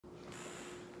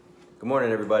Good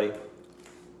morning, everybody.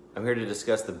 I'm here to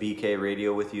discuss the BK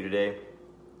radio with you today.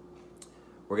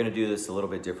 We're going to do this a little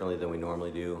bit differently than we normally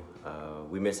do.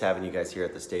 We miss having you guys here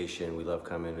at the station. We love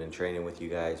coming and training with you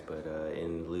guys, but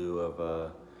in lieu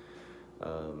of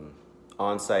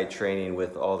on-site training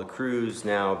with all the crews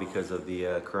now because of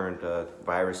the current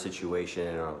virus situation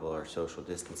and all our social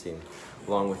distancing,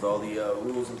 along with all the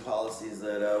rules and policies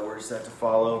that we're set to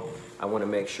follow, I want to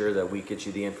make sure that we get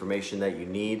you the information that you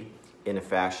need in a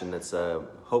fashion that's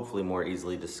hopefully more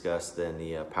easily discussed than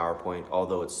the PowerPoint.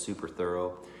 Although it's super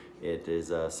thorough, it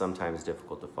is sometimes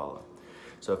difficult to follow.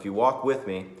 So if you walk with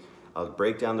me, I'll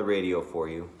break down the radio for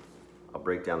you, I'll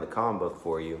break down the comm book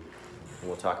for you, and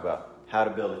we'll talk about how to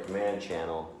build a command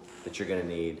channel that you're going to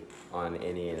need on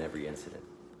any and every incident.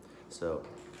 So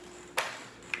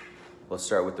let's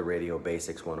start with the Radio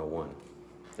Basics 101.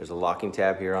 There's a locking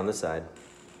tab here on the side.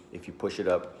 If you push it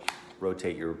up,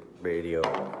 rotate your radio,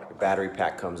 your battery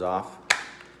pack comes off.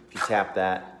 If you tap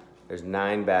that, there's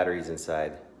 9 batteries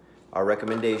inside. Our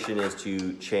recommendation is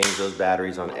to change those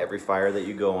batteries on every fire that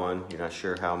you go on. You're not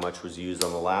sure how much was used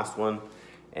on the last one,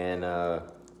 and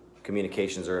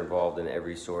communications are involved in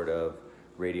every sort of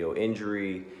radio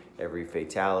injury, every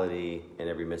fatality, and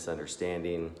every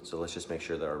misunderstanding. So let's just make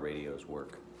sure that our radios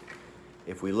work.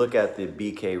 If we look at the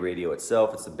BK radio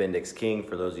itself, it's the Bendix King.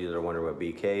 For those of you that are wondering what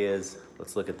BK is,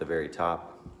 let's look at the very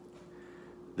top.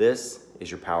 This is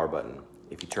your power button.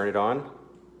 If you turn it on,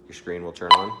 your screen will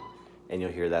turn on and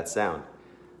you'll hear that sound.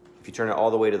 If you turn it all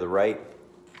the way to the right,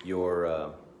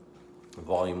 your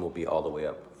volume will be all the way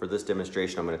up. For this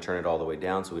demonstration, I'm going to turn it all the way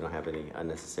down so we don't have any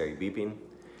unnecessary beeping.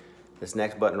 This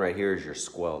next button right here is your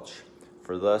squelch.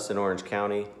 For us in Orange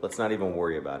County, let's not even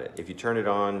worry about it. If you turn it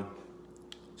on,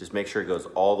 just make sure it goes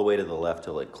all the way to the left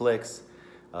till it clicks.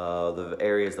 The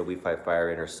areas that we fight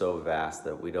fire in are so vast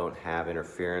that we don't have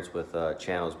interference with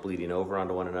channels bleeding over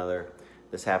onto one another.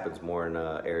 This happens more in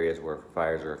areas where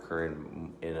fires are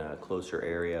occurring in a closer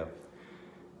area.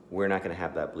 We're not going to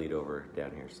have that bleed over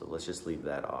down here, so let's just leave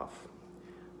that off.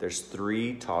 There's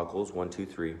 3 toggles, 1, 2,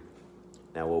 3.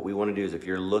 Now what we want to do is if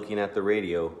you're looking at the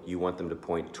radio, you want them to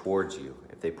point towards you.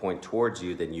 If they point towards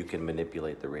you, then you can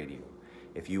manipulate the radio.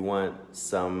 If you want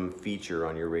some feature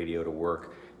on your radio to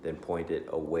work, then point it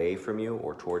away from you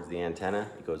or towards the antenna.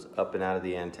 It goes up and out of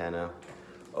the antenna,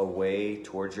 away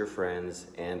towards your friends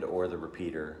and or the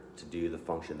repeater to do the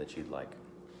function that you'd like.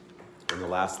 And the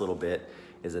last little bit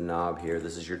is a knob here.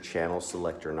 This is your channel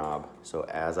selector knob. So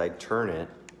as I turn it,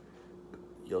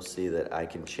 you'll see that I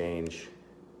can change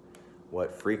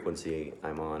what frequency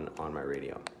I'm on my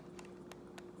radio.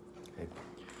 Okay.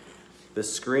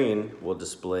 This screen will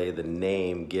display the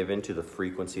name given to the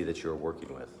frequency that you're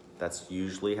working with. That's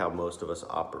usually how most of us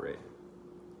operate.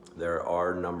 There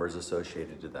are numbers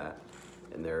associated to that,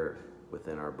 and they're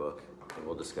within our book, and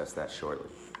we'll discuss that shortly.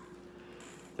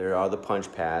 There are the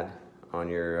punch pad on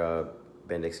your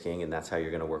Bendix King, and that's how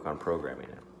you're going to work on programming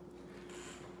it.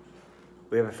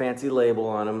 We have a fancy label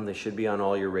on them. They should be on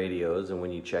all your radios, and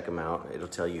when you check them out, it'll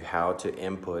tell you how to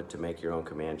input to make your own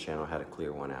command channel, how to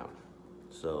clear one out.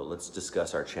 So let's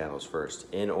discuss our channels first.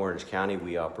 In Orange County,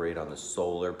 we operate on the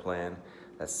solar plan.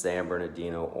 That's San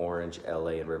Bernardino, Orange,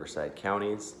 LA, and Riverside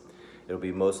counties. It'll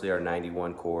be mostly our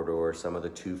 91 corridor, some of the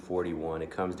 241. It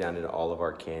comes down into all of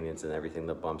our canyons and everything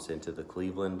that bumps into the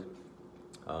Cleveland.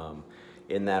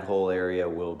 In that whole area,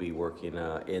 we'll be working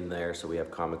in there, so we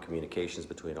have common communications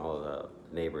between all of the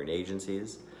neighboring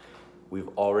agencies. We've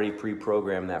already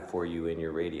pre-programmed that for you in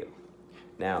your radio.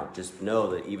 Now, just know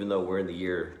that even though we're in the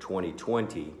year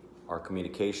 2020, our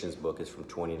communications book is from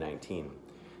 2019.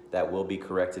 That will be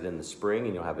corrected in the spring,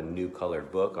 and you'll have a new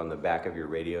colored book. On the back of your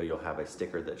radio, you'll have a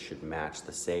sticker that should match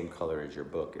the same color as your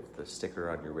book. If the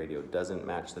sticker on your radio doesn't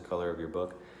match the color of your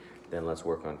book, then let's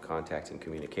work on contacting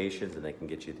communications, and they can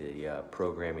get you the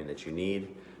programming that you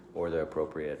need or the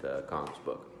appropriate comms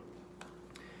book.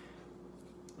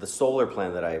 The solar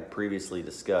plan that I previously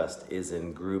discussed is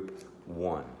in group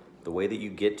 1. The way that you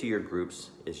get to your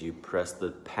groups is you press the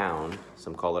pound,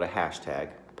 some call it a hashtag,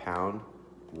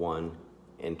 #1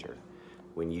 enter.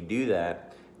 When you do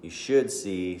that, you should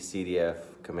see CDF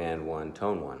command 1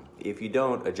 tone 1. If you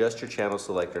don't, adjust your channel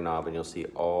selector knob and you'll see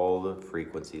all the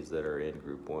frequencies that are in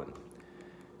group 1.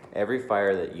 Every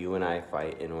fire that you and I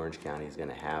fight in Orange County is going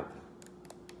to have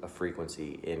a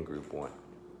frequency in group 1.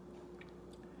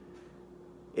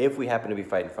 If we happen to be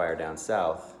fighting fire down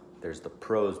south, there's the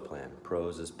PROS plan.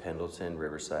 PROS is Pendleton,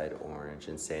 Riverside, Orange,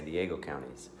 and San Diego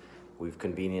counties. We've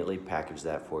conveniently packaged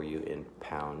that for you in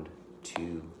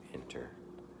 #2 enter.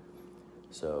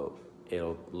 So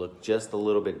it'll look just a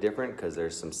little bit different because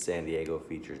there's some San Diego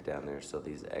features down there. So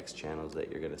these X channels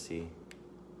that you're going to see,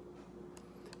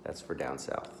 That's for down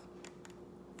south.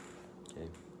 Okay.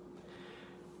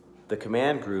 The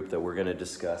command group that we're going to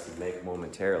discuss and make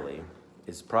momentarily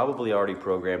is probably already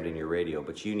programmed in your radio,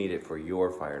 but you need it for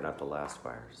your fire, not the last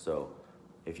fire. So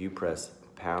if you press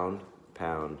pound,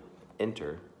 pound,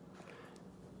 enter,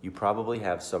 you probably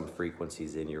have some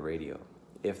frequencies in your radio.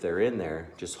 If they're in there,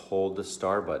 just hold the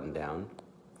star button down.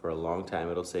 For a long time,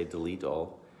 it'll say delete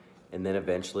all, and then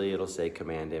eventually it'll say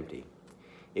command empty.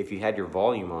 If you had your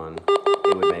volume on,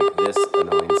 it would make this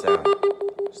annoying sound.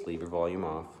 Just leave your volume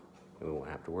off, and we won't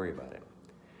have to worry about it.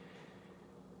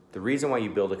 The reason why you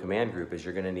build a command group is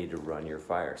you're going to need to run your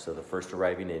fire. So the first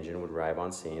arriving engine would arrive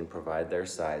on scene, provide their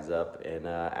size up, and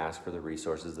ask for the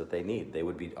resources that they need. They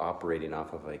would be operating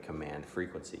off of a command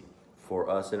frequency. For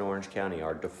us in Orange County,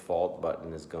 our default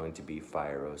button is going to be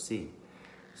Fire OC.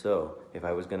 So if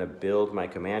I was going to build my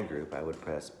command group, I would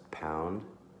press pound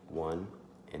 1,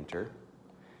 enter.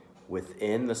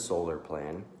 Within the solar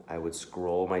plan, I would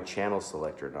scroll my channel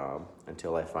selector knob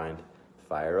until I find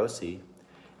Fire OC,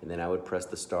 and then I would press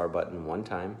the star button 1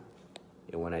 time,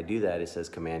 and when I do that, it says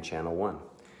command channel 1.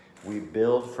 We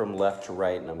build from left to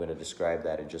right, and I'm going to describe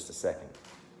that in just a second.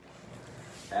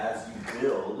 As you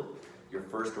build, your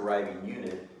first arriving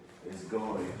unit is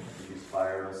going to use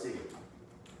Fire OC.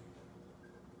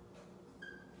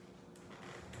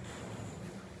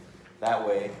 That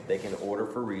way, they can order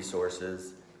for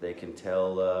resources, they can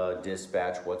tell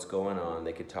dispatch what's going on,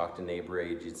 they can talk to neighbor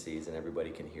agencies, and everybody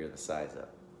can hear the size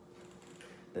up.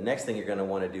 The next thing you're going to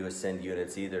want to do is send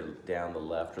units either down the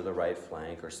left or the right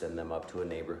flank, or send them up to a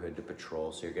neighborhood to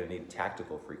patrol, so you're going to need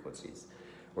tactical frequencies.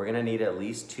 We're going to need at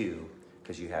least 2,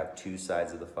 because you have 2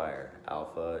 sides of the fire,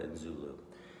 Alpha and Zulu.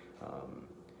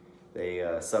 They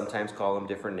sometimes call them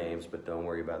different names, but don't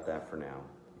worry about that for now.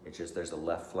 It's just there's a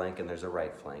left flank and there's a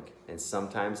right flank. And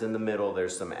sometimes in the middle,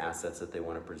 there's some assets that they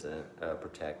want to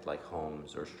protect, like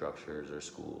homes or structures or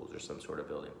schools or some sort of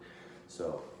building.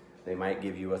 So they might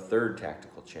give you a 3rd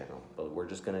tactical channel, but we're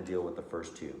just going to deal with the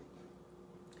first 2.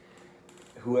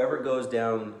 Whoever goes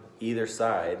down either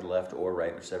side, left or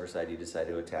right, whichever side you decide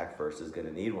to attack first, is going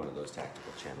to need one of those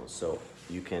tactical channels. So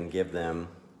you can give them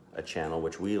a channel,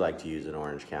 which we like to use in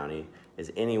Orange County, is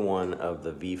any one of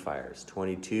the V fires.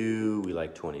 22, we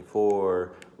like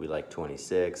 24, we like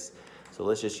 26. So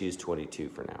let's just use 22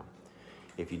 for now.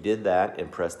 If you did that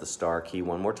and press the star key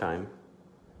 1 more time,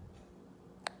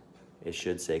 it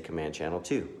should say command channel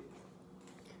 2.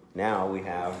 Now we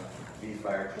have V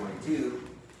fire 22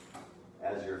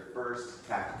 as your first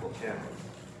tactical channel.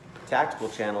 Tactical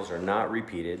channels are not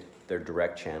repeated. They're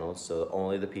direct channels, so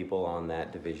only the people on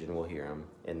that division will hear them,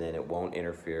 and then it won't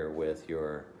interfere with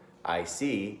your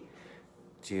IC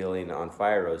dealing on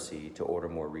Fire OC to order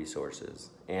more resources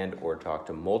and or talk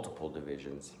to multiple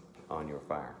divisions on your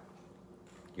fire.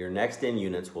 Your next in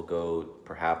units will go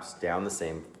perhaps down the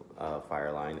same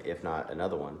fire line, if not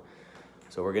another one.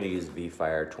 So we're going to use V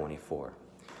fire 24.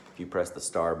 If you press the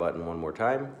star button 1 more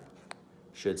time,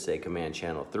 should say command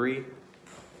channel 3.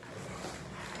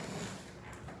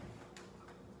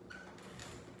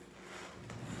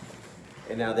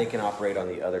 And now they can operate on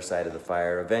the other side of the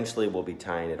fire. Eventually we'll be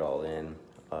tying it all in.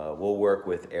 We'll work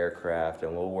with aircraft,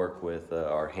 and we'll work with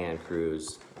our hand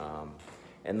crews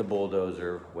and the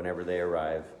bulldozer whenever they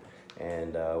arrive.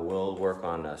 And we'll work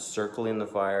on circling the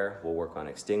fire, we'll work on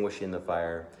extinguishing the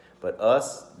fire. But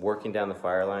us working down the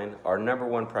fire line, our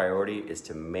 #1 priority is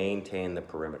to maintain the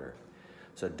perimeter.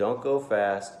 So don't go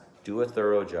fast, do a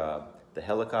thorough job. The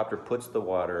helicopter puts the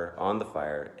water on the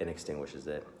fire and extinguishes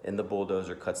it, and the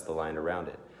bulldozer cuts the line around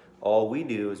it. All we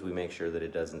do is we make sure that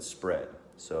it doesn't spread.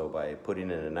 So by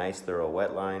putting in a nice thorough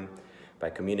wet line, by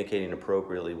communicating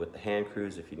appropriately with the hand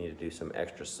crews if you need to do some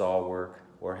extra saw work,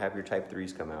 or have your Type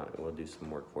 3s come out and we'll do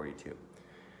some work for you too.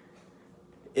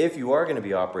 If you are going to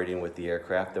be operating with the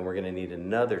aircraft, then we're going to need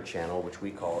another channel, which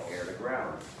we call air to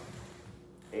ground.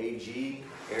 AG,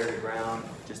 air to ground,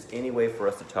 just any way for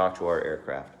us to talk to our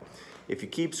aircraft. If you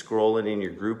keep scrolling in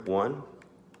your group 1,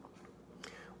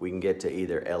 we can get to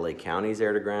either LA County's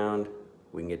air to ground,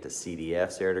 we can get to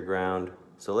CDF's air to ground.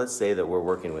 So let's say that we're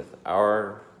working with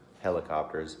our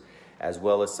helicopters as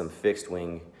well as some fixed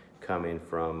wing coming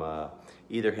from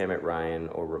either Hemet Ryan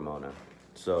or Ramona.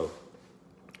 So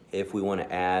if we want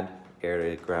to add air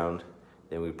to ground,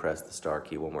 then we press the star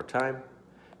key 1 more time,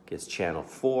 gets channel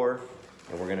 4,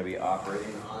 and we're going to be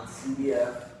operating on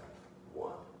CDF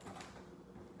 1.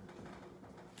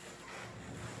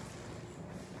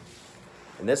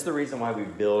 And that's the reason why we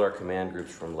build our command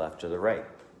groups from left to the right.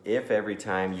 If every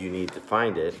time you need to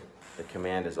find it, the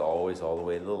command is always all the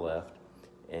way to the left,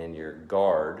 and your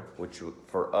guard, which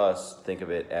for us, think of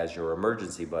it as your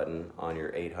emergency button on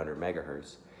your 800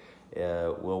 megahertz,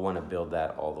 we'll want to build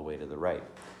that all the way to the right.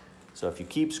 So if you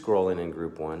keep scrolling in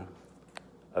group 1,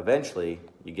 eventually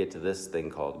you get to this thing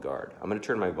called guard. I'm going to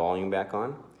turn my volume back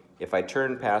on. If I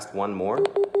turn past one more,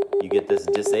 you get this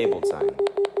disabled sign.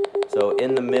 So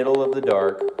in the middle of the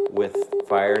dark with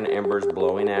fire and embers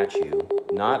blowing at you,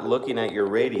 not looking at your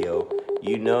radio,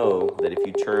 you know that if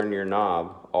you turn your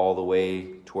knob all the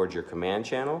way towards your command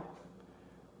channel,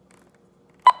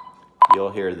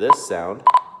 you'll hear this sound.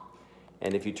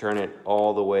 And if you turn it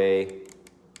all the way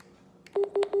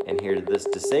and hear this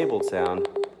disabled sound,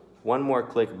 one more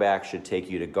click back should take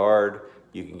you to guard.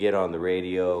 You can get on the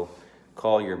radio,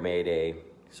 call your mayday.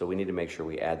 So we need to make sure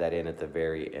we add that in at the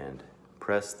very end.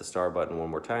 Press the star button one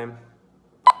more time.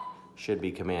 Should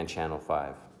be command channel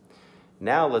 5.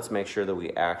 Now let's make sure that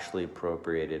we actually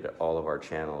appropriated all of our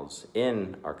channels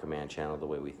in our command channel the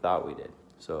way we thought we did.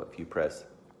 So if you press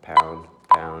pound,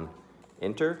 pound,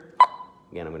 enter,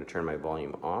 again, I'm going to turn my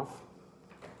volume off.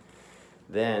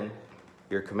 Then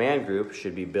your command group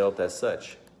should be built as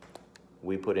such.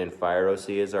 We put in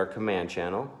FireOC as our command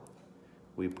channel.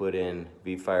 We put in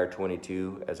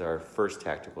vFire22 as our first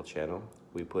tactical channel.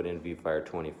 We put in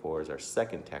vFire24 as our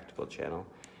second tactical channel.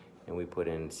 And we put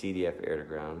in CDF air to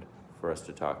ground for us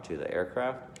to talk to the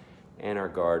aircraft, and our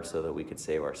guard so that we could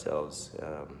save ourselves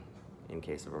in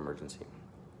case of emergency.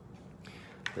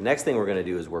 The next thing we're going to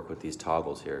do is work with these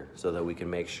toggles here so that we can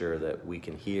make sure that we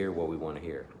can hear what we want to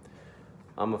hear.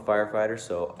 I'm a firefighter,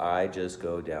 so I just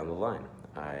go down the line.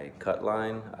 I cut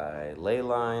line, I lay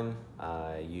line,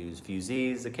 I use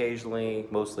fusees occasionally,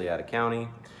 mostly out of county,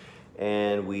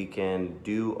 and we can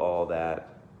do all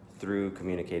that through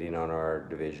communicating on our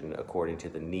division according to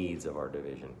the needs of our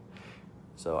division.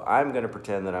 So I'm going to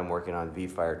pretend that I'm working on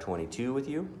vFire22 with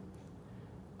you.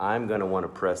 I'm going to want to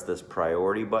press this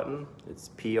priority button. It's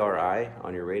PRI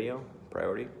on your radio,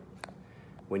 priority.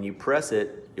 When you press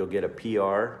it, you'll get a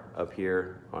PR up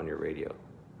here on your radio.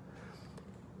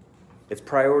 It's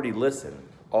priority listen.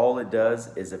 All it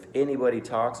does is if anybody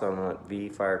talks on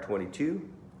vFire22,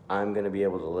 I'm going to be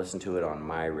able to listen to it on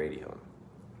my radio.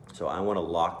 So I want to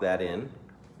lock that in,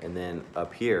 and then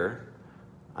up here,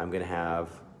 I'm going to have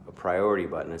a priority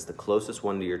button. It's the closest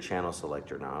one to your channel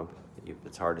selector knob.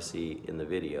 It's hard to see in the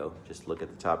video. Just look at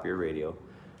the top of your radio.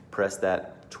 Press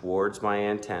that towards my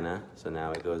antenna, so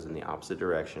now it goes in the opposite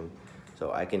direction.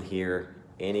 So I can hear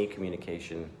any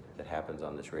communication that happens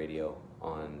on this radio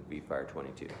on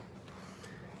vFire22.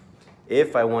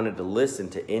 If I wanted to listen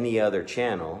to any other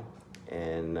channel,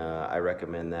 and I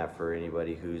recommend that for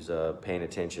anybody who's paying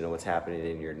attention to what's happening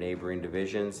in your neighboring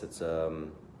divisions. It's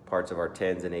parts of our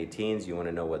 10s and 18s. You want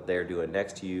to know what they're doing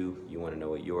next to you. You want to know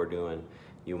what you're doing.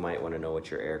 You might want to know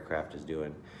what your aircraft is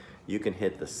doing. You can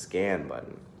hit the scan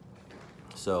button.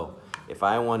 So if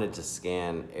I wanted to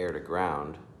scan air to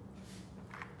ground,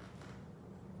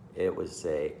 it would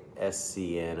say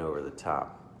SCN over the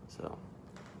top. So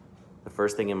the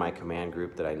first thing in my command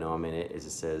group that I know I'm in it is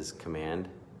it says command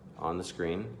on the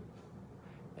screen,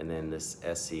 and then this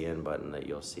SCN button that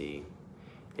you'll see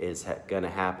is going to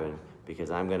happen because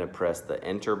I'm going to press the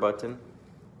enter button.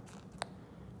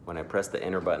 When I press the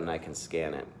enter button, I can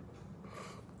scan it.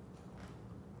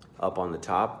 Up on the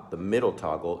top, the middle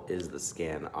toggle is the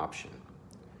scan option.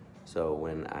 So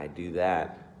when I do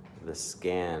that, the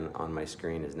scan on my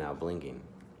screen is now blinking.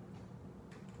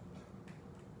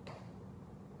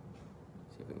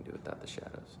 See if we can do it without the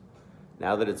shadows.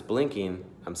 Now that it's blinking,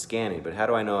 I'm scanning, but how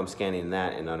do I know I'm scanning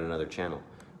that and not another channel?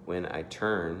 When I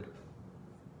turn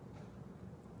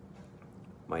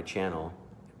my channel,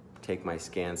 take my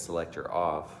scan selector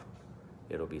off,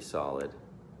 it'll be solid,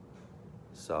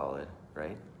 solid,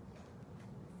 right?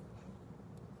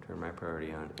 Turn my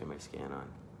priority on and my scan on,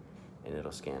 and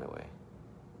it'll scan away.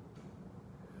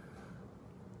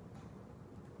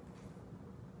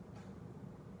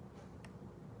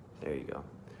 There you go.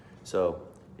 So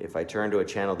if I turn to a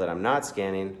channel that I'm not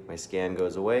scanning, my scan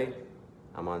goes away.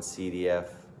 I'm on CDF,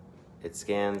 it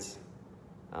scans.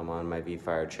 I'm on my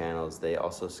vFire channels, they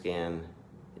also scan.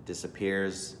 It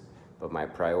disappears, but my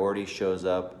priority shows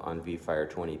up on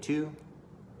vFire22.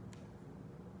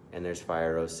 And there's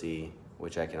FireOC,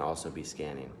 which I can also be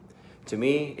scanning. To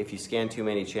me, if you scan too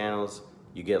many channels,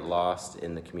 you get lost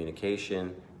in the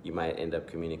communication. You might end up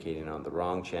communicating on the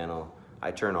wrong channel.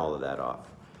 I turn all of that off.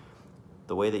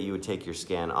 The way that you would take your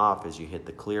scan off is you hit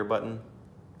the clear button.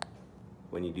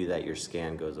 When you do that, your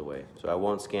scan goes away. So I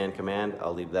won't scan command,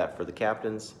 I'll leave that for the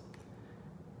captains.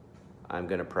 I'm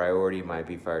gonna priority my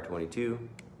vFire22.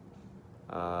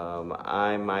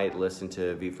 I might listen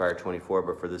to vFire24,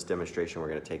 but for this demonstration, we're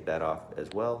gonna take that off as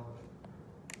well.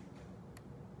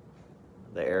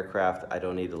 The aircraft I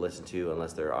don't need to listen to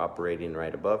unless they're operating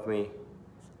right above me.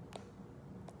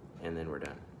 And then we're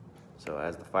done. So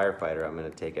as the firefighter, I'm going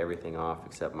to take everything off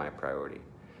except my priority.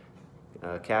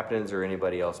 Captains or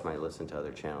anybody else might listen to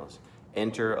other channels.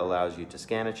 Enter allows you to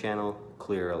scan a channel.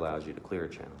 Clear allows you to clear a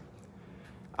channel.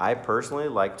 I personally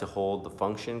like to hold the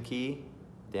function key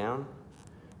down.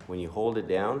 When you hold it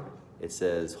down, it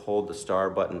says hold the star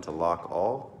button to lock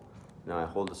all. Now I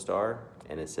hold the star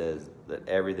and it says that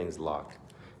everything's locked.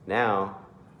 Now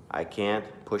I can't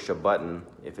push a button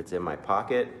if it's in my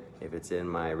pocket, if it's in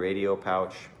my radio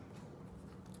pouch,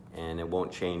 and it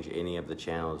won't change any of the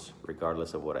channels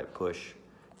regardless of what I push.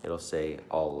 It'll say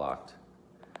all locked.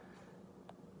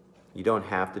 You don't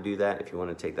have to do that. If you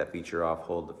want to take that feature off,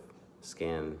 hold the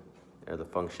scan or the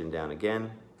function down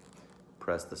again,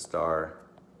 press the star,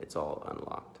 it's all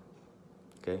unlocked.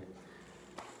 Okay?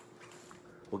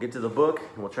 We'll get to the book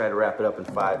and we'll try to wrap it up in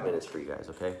 5 minutes for you guys,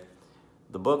 okay?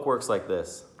 The book works like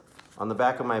this. On the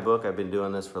back of my book, I've been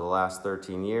doing this for the last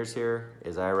 13 years here,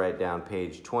 is I write down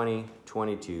page 20,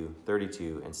 22,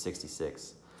 32, and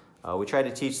 66. We tried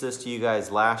to teach this to you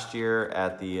guys last year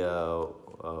at the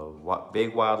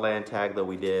big wildland tag that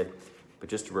we did, but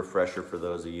just a refresher for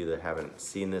those of you that haven't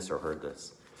seen this or heard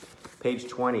this. Page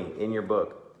 20 in your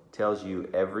book tells you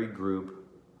every group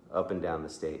up and down the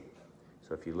state.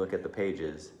 So if you look at the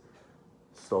pages,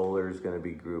 solar is going to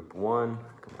be group 1.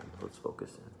 Come on, let's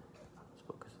focus in. Let's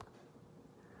focus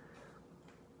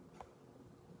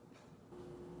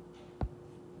in.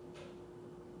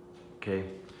 Okay.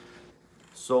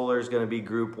 Solar is going to be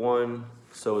group 1,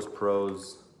 so is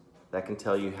pros. That can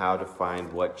tell you how to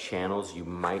find what channels you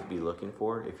might be looking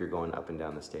for if you're going up and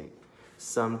down the state.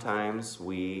 Sometimes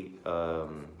we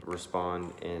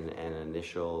respond in an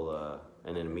initial,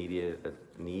 an immediate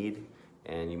need,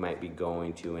 and you might be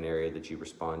going to an area that you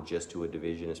respond just to a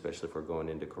division, especially if we're going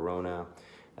into Corona,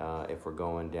 if we're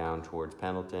going down towards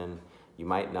Pendleton. You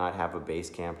might not have a base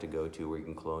camp to go to where you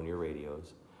can clone your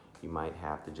radios. You might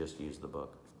have to just use the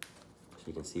book. So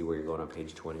you can see where you're going on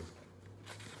page 20.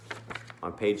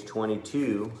 On page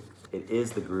 22, it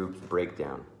is the groups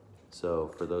breakdown.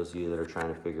 So for those of you that are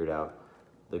trying to figure it out,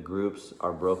 the groups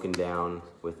are broken down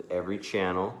with every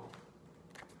channel.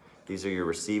 These are your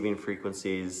receiving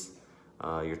frequencies,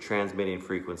 your transmitting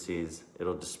frequencies.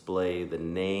 It'll display the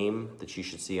name that you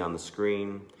should see on the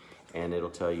screen, and it'll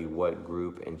tell you what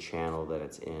group and channel that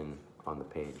it's in on the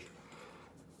page.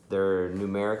 They're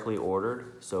numerically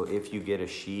ordered, so if you get a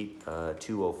sheet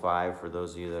 205, for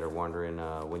those of you that are wondering,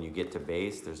 when you get to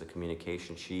base, there's a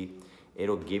communication sheet.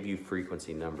 It'll give you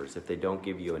frequency numbers. If they don't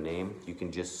give you a name, you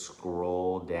can just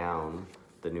scroll down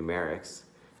the numerics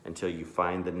until you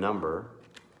find the number,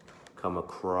 come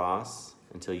across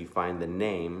until you find the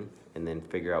name, and then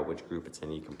figure out which group it's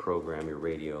in. You can program your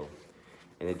radio.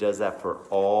 And it does that for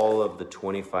all of the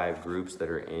 25 groups that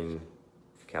are in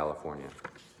California.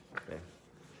 Okay.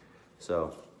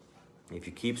 So if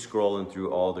you keep scrolling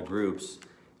through all the groups,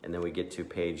 and then we get to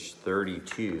page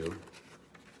 32,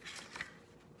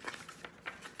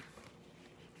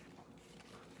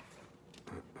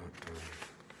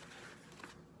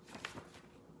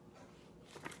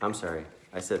 I'm sorry,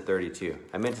 I said 32.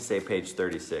 I meant to say page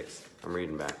 36. I'm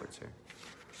reading backwards here.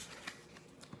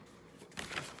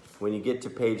 When you get to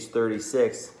page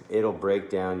 36, it'll break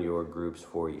down your groups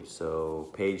for you. So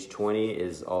page 20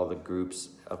 is all the groups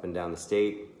up and down the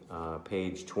state.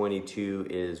 Page 22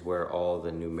 is where all the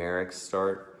numerics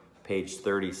start. Page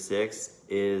 36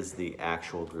 is the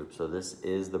actual group. So this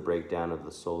is the breakdown of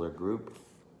the solar group.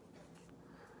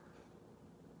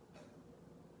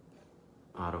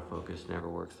 Autofocus never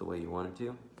works the way you want it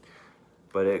to,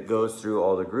 but it goes through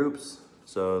all the groups.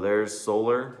 So there's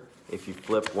solar. If you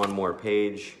flip one more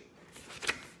page,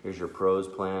 here's your pros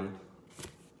plan,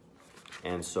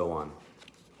 and so on.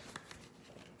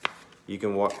 You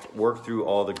can work through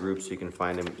all the groups so you can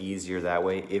find them easier that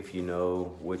way. If you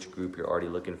know which group you're already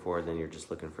looking for, then you're just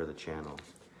looking for the channel.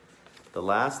 The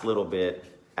last little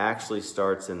bit actually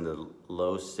starts in the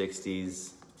low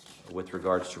 60s with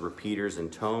regards to repeaters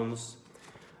and tones.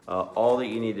 All that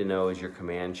you need to know is your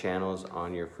command channels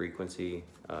on your frequency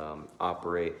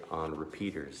operate on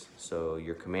repeaters. So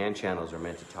your command channels are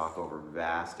meant to talk over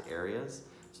vast areas.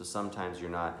 So sometimes you're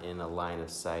not in a line of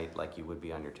sight like you would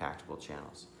be on your tactical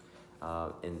channels.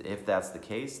 And if that's the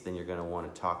case, then you're going to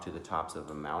want to talk to the tops of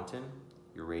a mountain.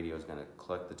 Your radio is going to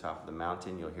click the top of the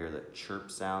mountain. You'll hear the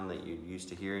chirp sound that you're used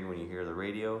to hearing when you hear the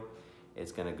radio.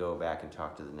 It's going to go back and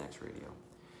talk to the next radio.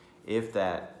 If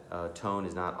that tone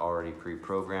is not already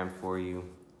pre-programmed for you,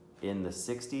 in the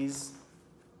 60s,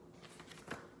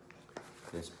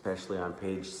 especially on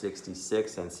page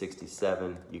 66 and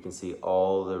 67, you can see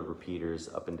all the repeaters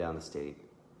up and down the state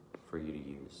for you to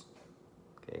use.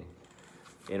 Okay.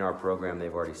 In our program,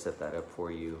 they've already set that up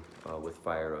for you with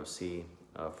Fire OC.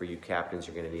 For you captains,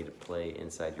 you're going to need to play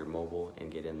inside your mobile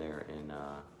and get in there and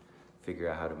figure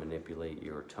out how to manipulate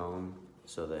your tone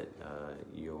so that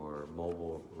your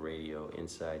mobile radio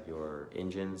inside your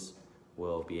engines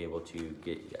will be able to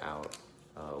get out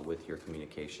with your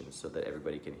communications so that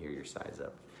everybody can hear your size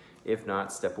up. If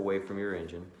not, step away from your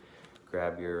engine,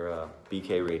 grab your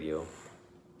BK radio,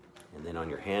 and then on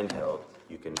your handheld,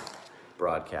 you can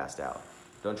broadcast out.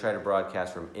 Don't try to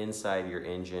broadcast from inside your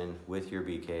engine with your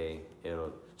BK.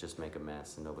 It'll just make a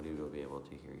mess and nobody will be able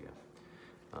to hear you.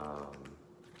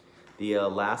 The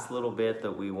last little bit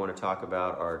that we want to talk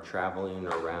about are traveling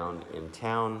around in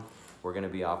town. We're going to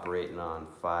be operating on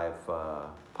 5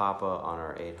 Papa on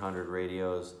our 800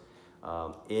 radios.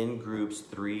 In groups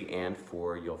 3 and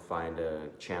 4, you'll find a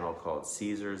channel called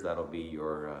Caesars. That'll be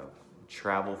your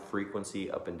travel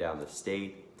frequency up and down the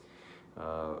state.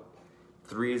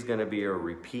 3 is going to be a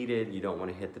repeated. You don't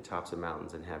want to hit the tops of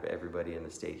mountains and have everybody in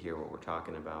the state hear what we're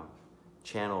talking about.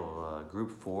 Channel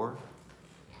group 4,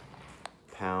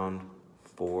 pound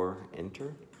 4,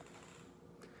 enter.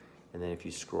 And then if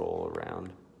you scroll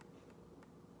around,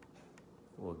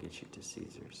 we'll get you to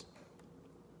Caesars.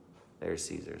 There's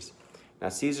Caesars. Now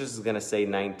Caesars is going to say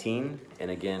 19,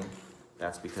 and again,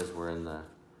 that's because we're in the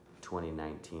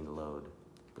 2019 load.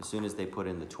 As soon as they put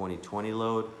in the 2020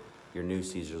 load, your new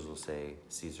Caesars will say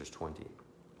Caesars 20.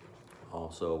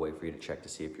 Also a way for you to check to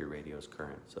see if your radio is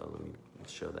current. So let me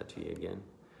show that to you again.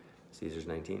 Caesars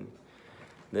 19.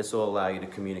 This will allow you to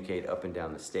communicate up and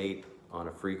down the state on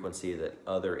a frequency that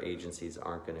other agencies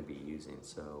aren't going to be using.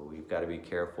 So we've got to be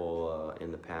careful.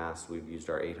 In the past, we've used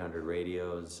our 800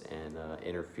 radios and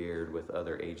interfered with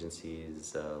other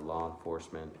agencies, law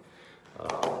enforcement,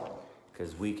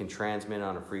 because we can transmit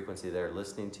on a frequency they're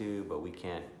listening to, but we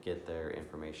can't get their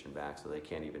information back, so they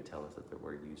can't even tell us that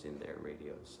we're using their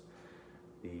radios.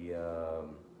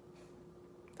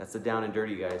 That's the down and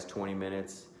dirty, guys. 20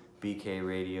 minutes, BK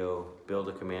radio, build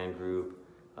a command group.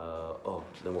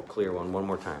 Then we'll clear one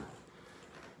more time.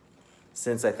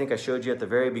 Since I think I showed you at the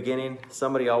very beginning,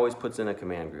 somebody always puts in a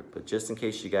command group, but just in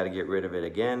case you got to get rid of it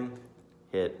again,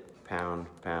 hit pound,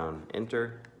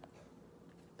 enter.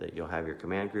 That you'll have your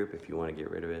command group. If you want to get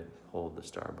rid of it, hold the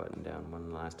star button down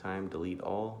one last time, delete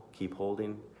all, keep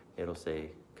holding, it'll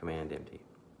say command empty.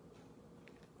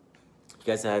 If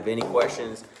you guys have any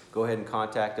questions, go ahead and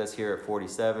contact us here at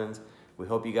 47s. We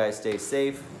hope you guys stay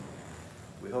safe.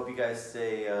 We hope you guys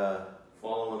stay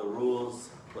following the rules.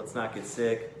 Let's not get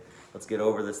sick. Let's get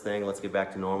over this thing. Let's get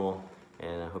back to normal.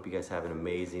 And I hope you guys have an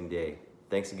amazing day.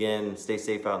 Thanks again. Stay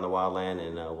safe out in the wildland,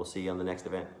 and we'll see you on the next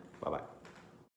event. Bye-bye.